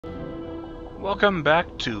Welcome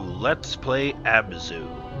back to Let's Play ABZû.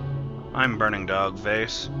 I'm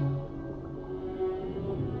BurningDogFace.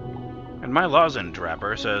 And my lozenge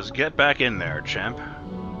wrapper says, "Get back in there, champ."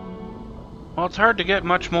 Well, it's hard to get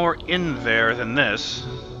much more in there than this,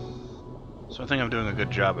 so I think I'm doing a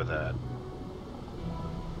good job of that.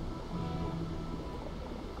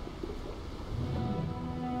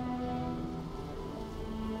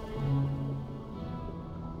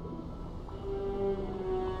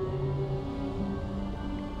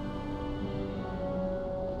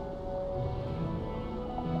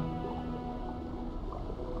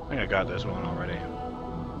 I think I got this one already.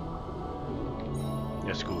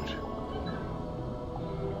 Yes, good.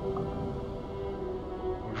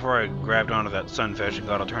 Before I grabbed onto that sunfish and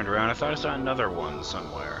got all turned around, I thought I saw another one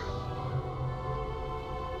somewhere.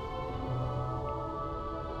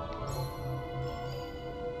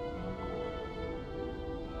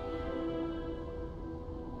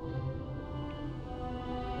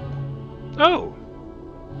 Oh!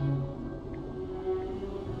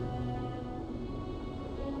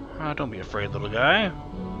 Don't be afraid, little guy.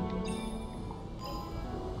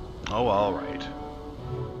 Oh, alright.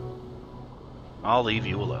 I'll leave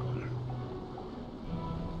you alone.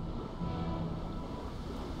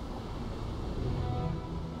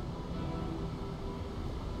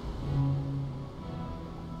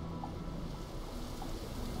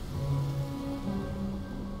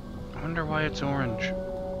 I wonder why it's orange.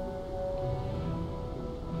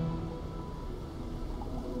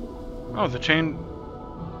 Oh, the chain...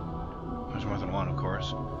 There's more than one, of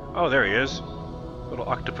course. Oh, there he is. Little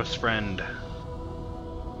octopus friend.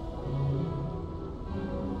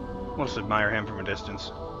 We'll just admire him from a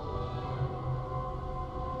distance.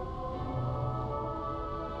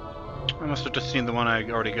 I must have just seen the one I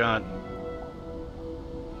already got.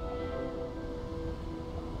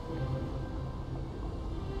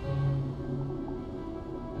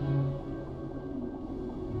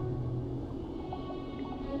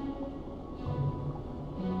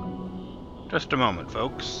 Just a moment,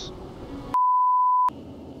 folks.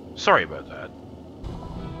 Sorry about that.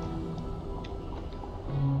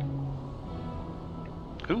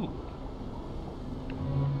 Ooh.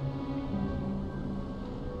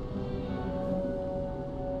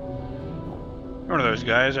 One of those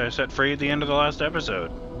guys I set free at the end of the last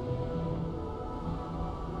episode.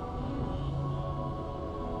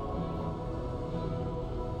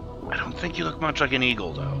 I don't think you look much like an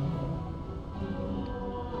eagle, though.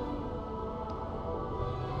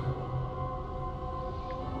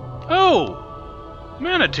 Oh!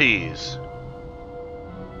 Manatees!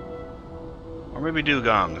 Or maybe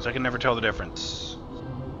dugongs. I can never tell the difference.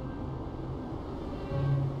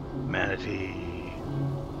 Manatee.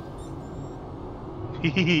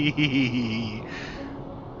 Hehehehe.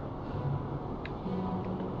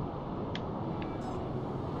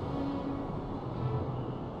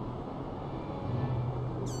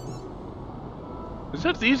 Is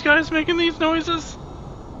that these guys making these noises?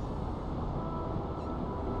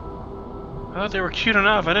 I thought they were cute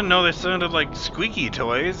enough. I didn't know they sounded like squeaky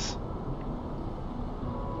toys.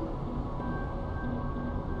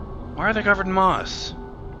 Why are they covered in moss?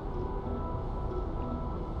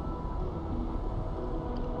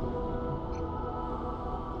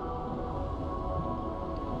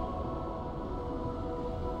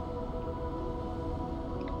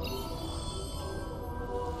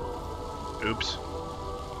 Oops.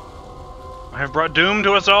 I have brought doom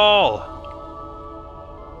to us all!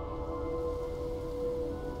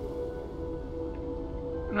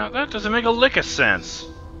 Now that doesn't make a lick of sense.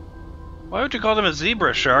 Why would you call them a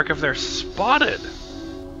zebra shark if they're spotted?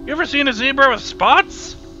 You ever seen a zebra with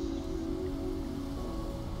spots?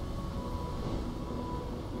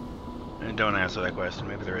 And don't answer that question.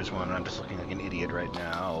 Maybe there is one and I'm just looking like an idiot right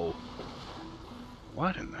now.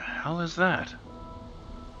 What in the hell is that?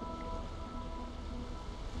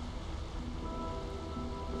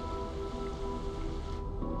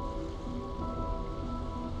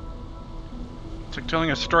 It's like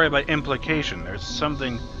telling a story by implication. There's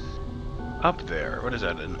something up there. What is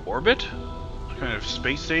that, an orbit? Some kind of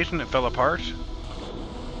space station that fell apart?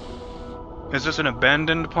 Is this an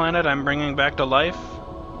abandoned planet I'm bringing back to life?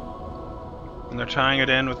 And they're tying it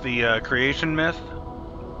in with the creation myth?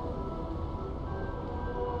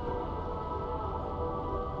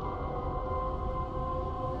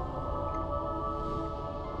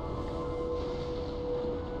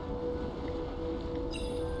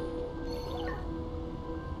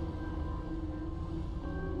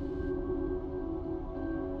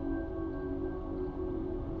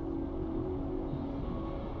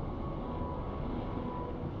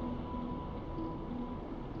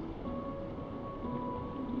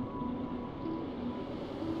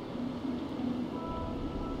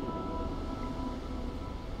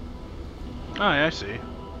 Oh, yeah, I see.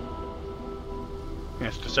 Yeah,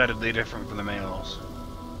 it's decidedly different from the males.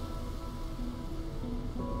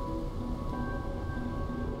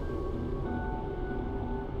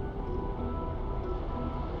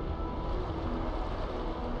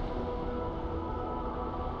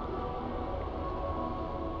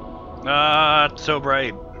 Ah, it's so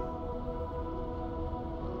bright.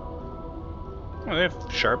 Oh, they have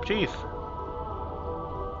sharp teeth.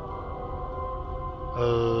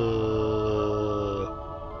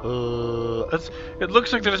 It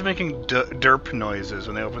looks like they're just making derp noises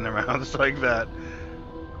when they open their mouths like that.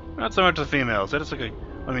 Not so much the females. That is like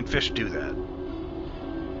I mean, fish do that.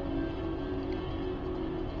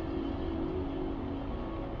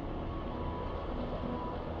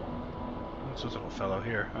 What's this little fellow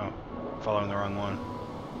here? Oh, following the wrong one.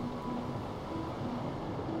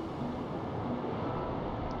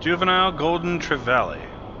 Juvenile golden trevally.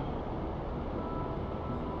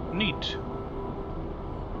 Neat.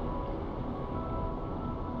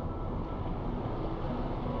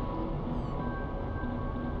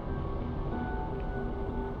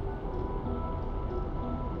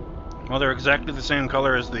 Well, they're exactly the same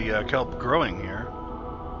color as the kelp growing here.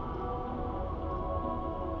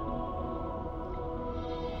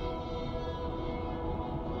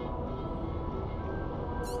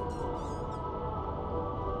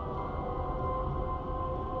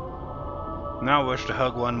 Now I wish to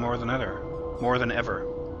hug one more than ever.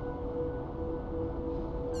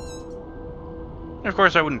 And of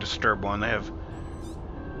course, I wouldn't disturb one. They have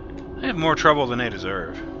more trouble than they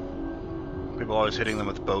deserve. People always hitting them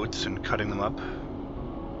with boats and cutting them up.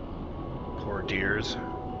 Poor deers.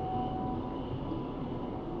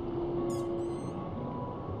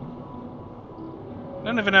 They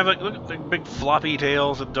don't even have like big floppy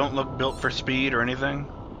tails that don't look built for speed or anything.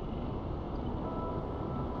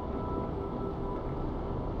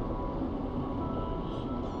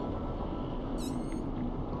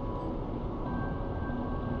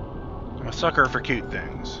 I'm a sucker for cute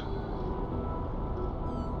things.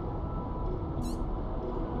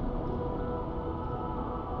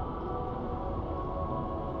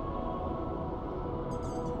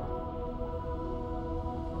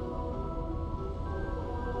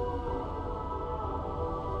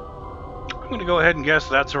 I'm going to go ahead and guess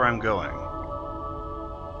that's where I'm going.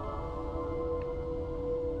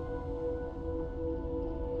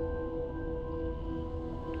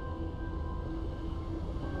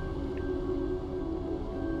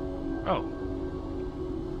 Oh.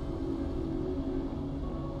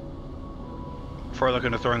 Before I look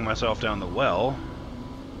into throwing myself down the well,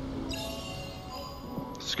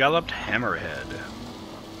 scalloped hammerhead.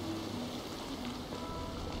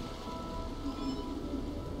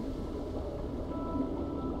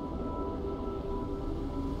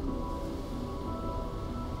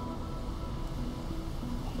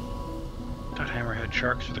 Hammerhead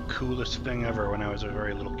sharks are the coolest thing ever when I was a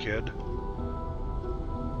very little kid.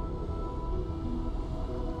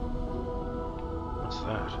 What's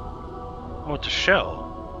that? Oh, it's a shell.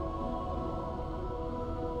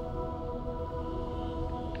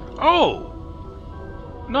 Oh!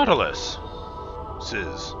 Nautilus.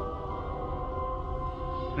 Sizz.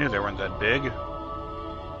 I knew they weren't that big.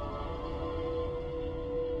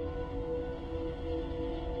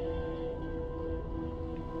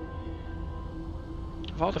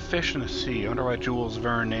 Of all the fish in the sea, I wonder why Jules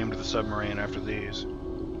Verne named the submarine after these.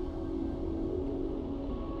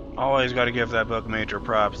 Always got to give that book major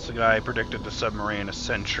props. The guy predicted the submarine a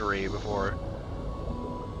century before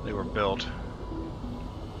they were built.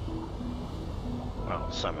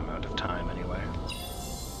 Well, some amount of time anyway.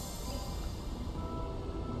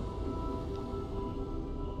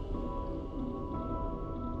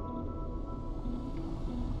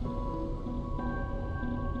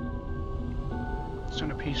 It's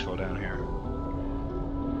kind of peaceful down here.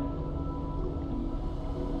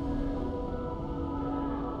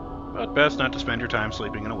 But best not to spend your time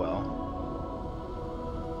sleeping in a well.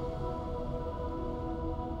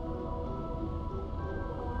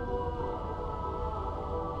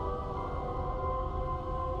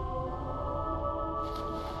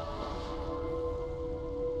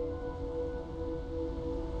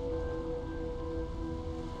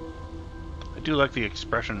 I do like the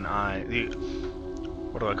expression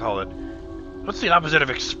what do I call it? What's the opposite of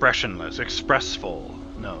expressionless? Expressful.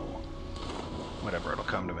 No. Whatever, it'll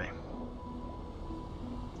come to me.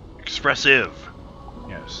 Expressive.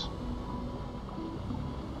 Yes.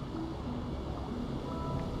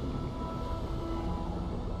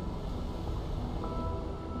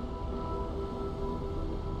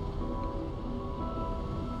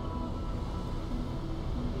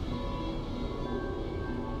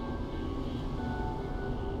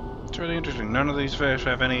 really interesting. None of these fish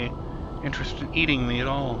have any interest in eating me at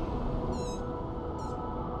all.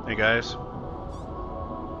 Hey guys.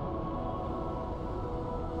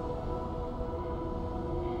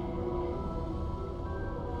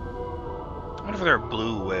 I wonder if there are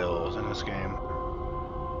blue whales in this game.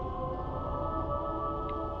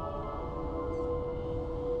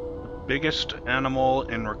 Biggest animal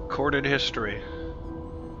in recorded history.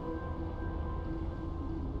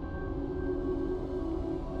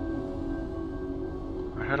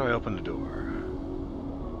 How do I open the door?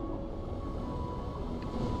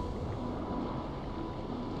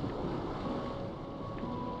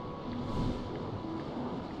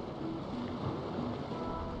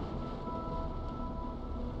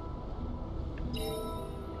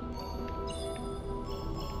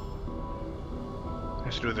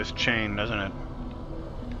 Has to do with this chain, doesn't it?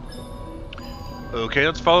 Okay,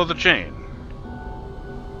 let's follow the chain.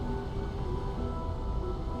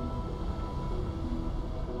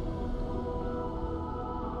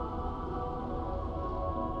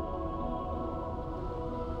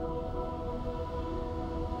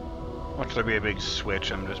 Watch there be a big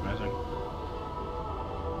switch I'm just missing.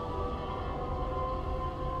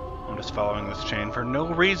 I'm just following this chain for no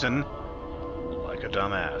reason, like a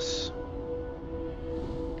dumbass.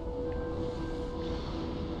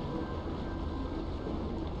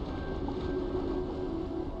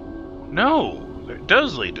 No! It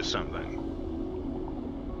does lead to something.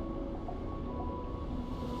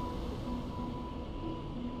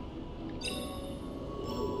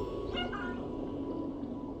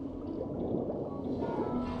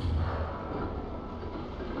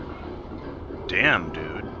 Damn,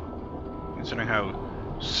 dude. Considering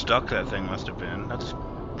how stuck that thing must have been, that's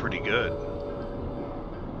pretty good.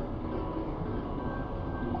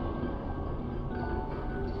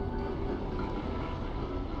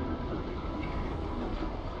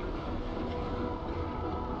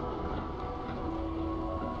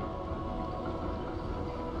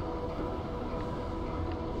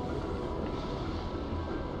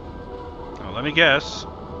 Oh, let me guess.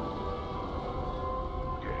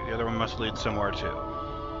 The other one must lead somewhere too.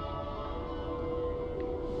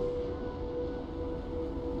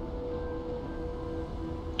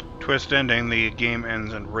 Twist ending, the game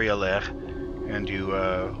ends in Realech, and you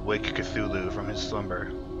wake Cthulhu from his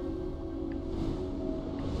slumber.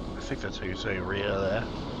 I think that's how you say Realech.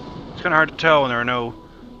 It's kind of hard to tell when there are no,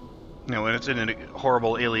 you know, when it's in a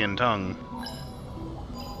horrible alien tongue.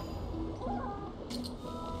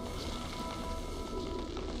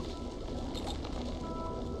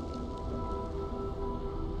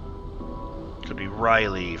 Could be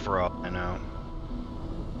Riley for all I know.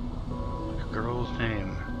 Like a girl's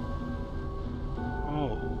name.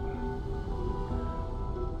 Oh.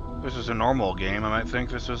 This is a normal game. I might think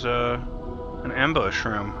this is an ambush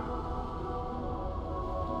room.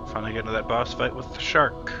 Finally get into that boss fight with the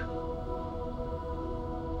shark. I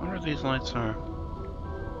wonder what these lights are.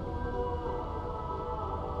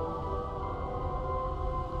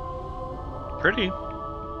 Pretty.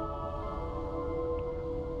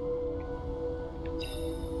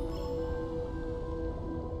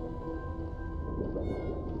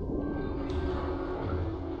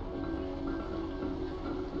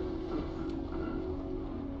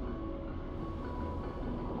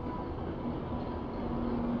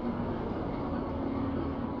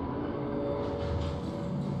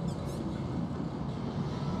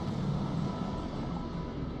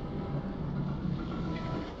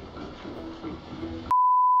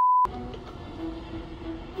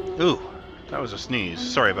 Ooh, that was a sneeze.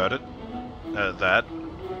 Sorry about it. That.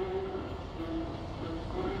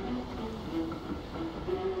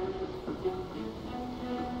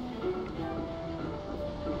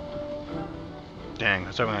 Dang, I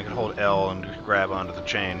was hoping I could hold L and grab onto the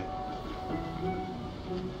chain.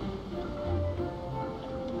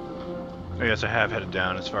 I guess I have headed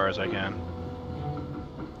down as far as I can.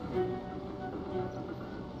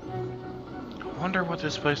 I wonder what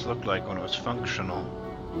this place looked like when it was functional.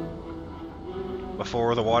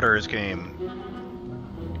 Before the waters came.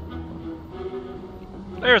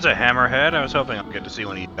 There's a hammerhead. I was hoping I'd get to see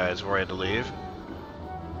one of you guys before I had to leave.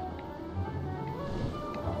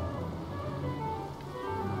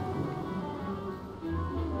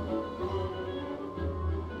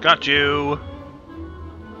 Got you!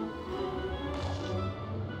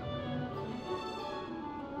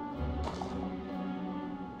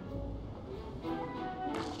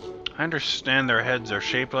 I understand their heads are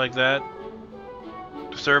shaped like that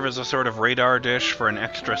to serve as a sort of radar dish for an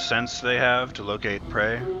extra sense they have to locate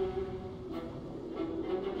prey.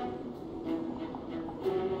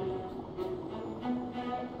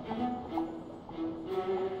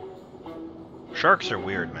 Sharks are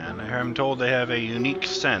weird, man. I'm told they have a unique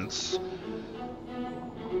sense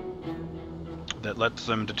that lets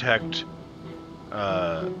them detect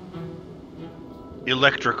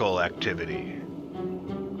electrical activity,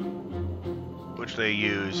 which they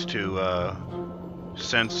use to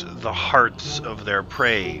sense the hearts of their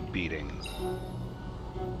prey beating.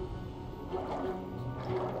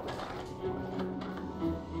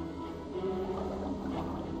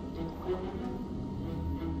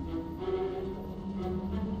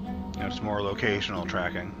 It's more locational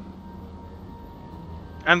tracking.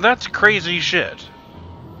 And that's crazy shit.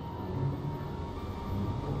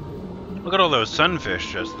 Look at all those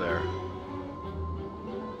sunfish just there.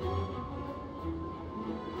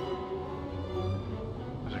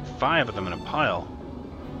 There's like 5 of them in a pile.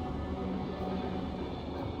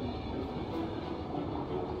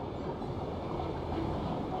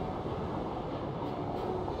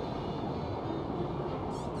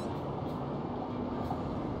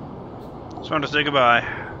 Just wanted to say goodbye.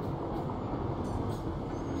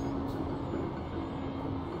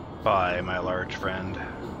 Bye, my large friend.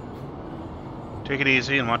 Take it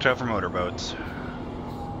easy and watch out for motorboats.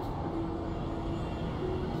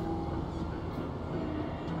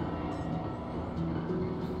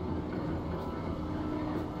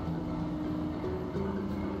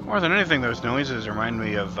 More than anything, those noises remind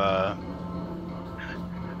me of that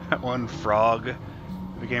one frog that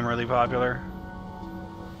became really popular.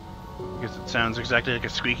 Because it sounds exactly like a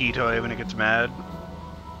squeaky toy when it gets mad.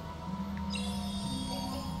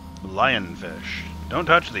 Lionfish. Don't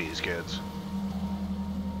touch these, kids.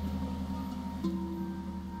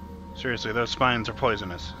 Seriously, those spines are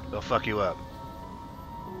poisonous. They'll fuck you up.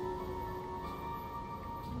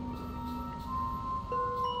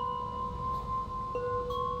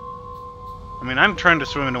 I mean, I'm trying to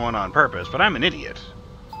swim into one on purpose, but I'm an idiot.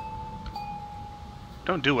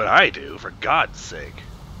 Don't do what I do, for God's sake.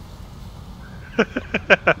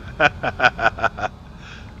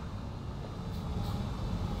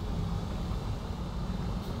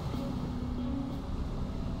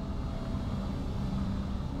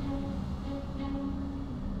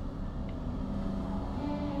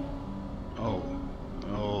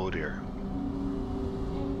 Oh dear.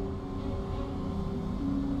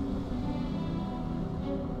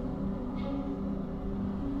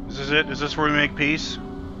 Is this it? Is this where we make peace?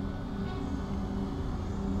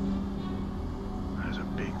 That is a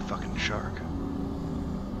big fucking shark.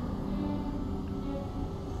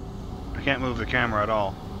 I can't move the camera at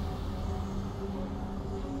all.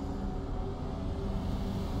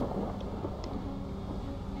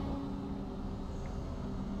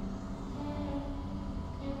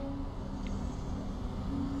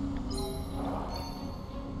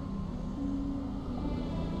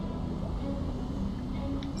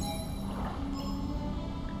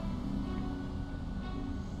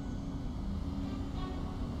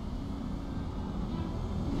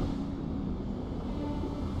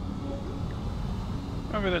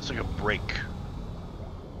 Maybe that's like a break.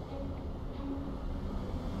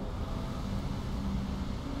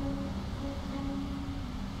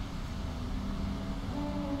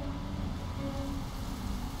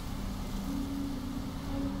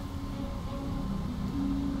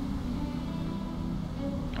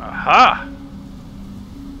 Aha!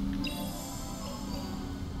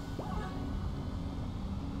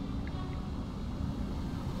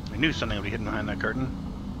 I knew something would be hidden behind that curtain.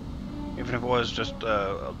 Even if it was just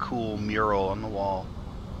a cool mural on the wall.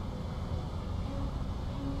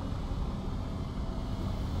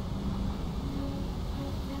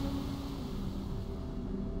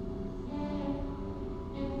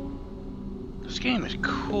 This game is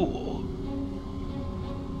cool.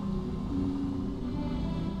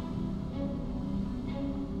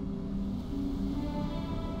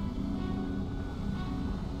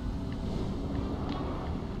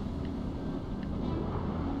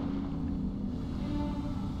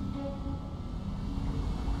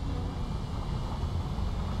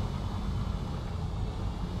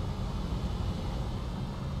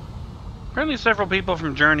 Apparently several people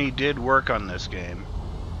from Journey did work on this game,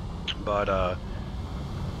 but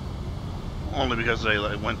only because they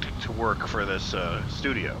went to work for this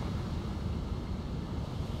studio.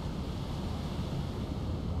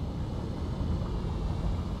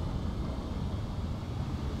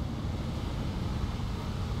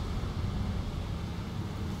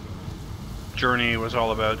 Journey was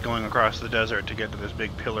all about going across the desert to get to this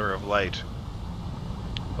big pillar of light,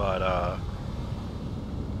 but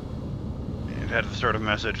it had the sort of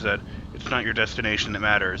message that it's not your destination that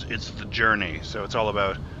matters, it's the journey. So it's all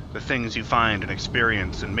about the things you find and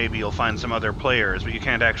experience, and maybe you'll find some other players, but you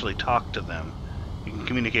can't actually talk to them. You can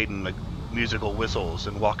communicate in like musical whistles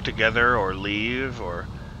and walk together or leave or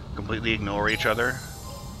completely ignore each other.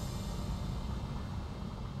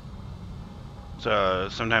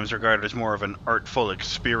 It's sometimes regarded as more of an artful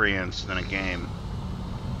experience than a game.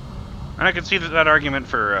 And I can see that argument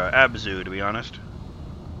for ABZÜ, to be honest.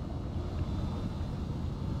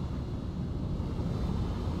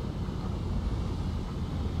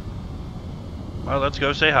 Well, let's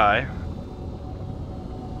go say hi.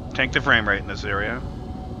 Tank the frame rate in this area.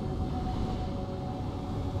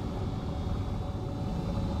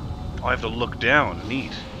 Oh, I have to look down.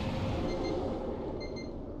 Neat.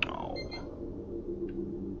 Oh.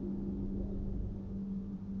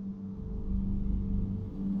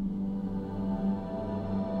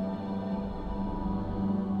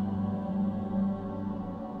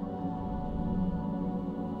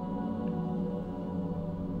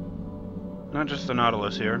 Not just the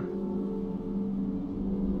Nautilus here.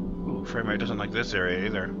 Ooh, frame rate doesn't like this area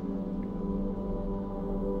either.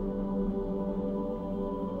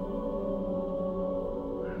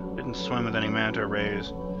 Didn't swim with any manta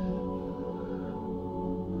rays.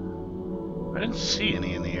 I didn't see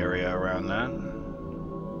any in the area around that.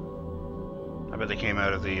 I bet they came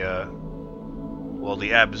out of the, well,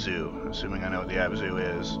 the ABZÜ, assuming I know what the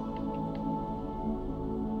ABZÜ is.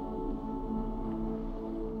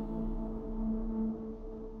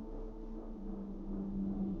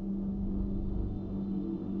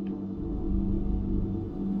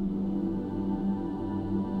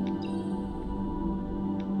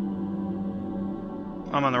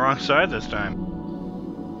 I'm on the wrong side this time.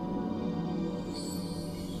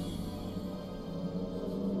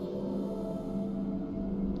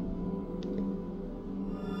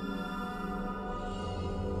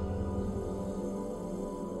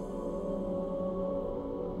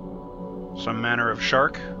 Some manner of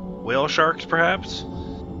shark? Whale sharks, perhaps?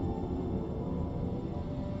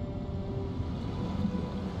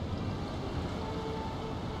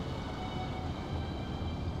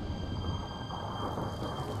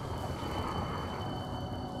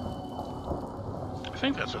 I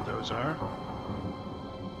think that's what those are.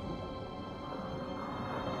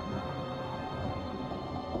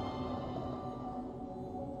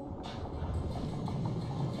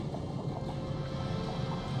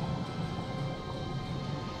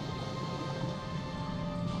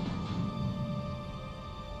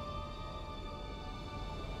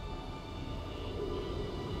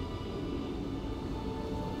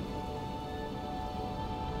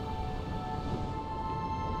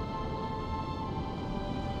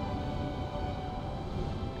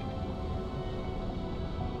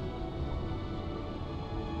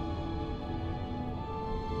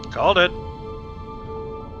 Called it.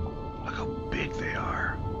 Look how big they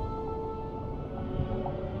are.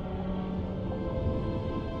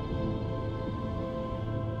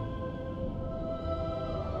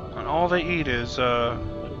 And all they eat is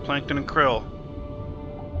plankton and krill.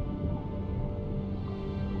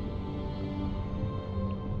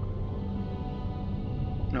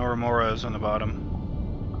 No remoras on the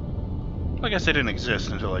bottom. Well, I guess they didn't exist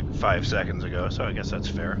until like 5 seconds ago, so I guess that's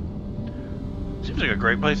fair. Seems like a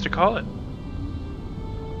great place to call it.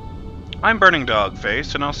 I'm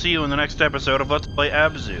BurningDogFace, and I'll see you in the next episode of Let's Play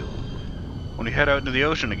ABZÜ, when we head out into the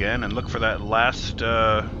ocean again and look for that last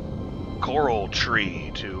coral tree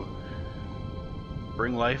to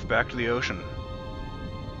bring life back to the ocean.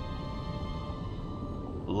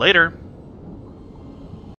 Later!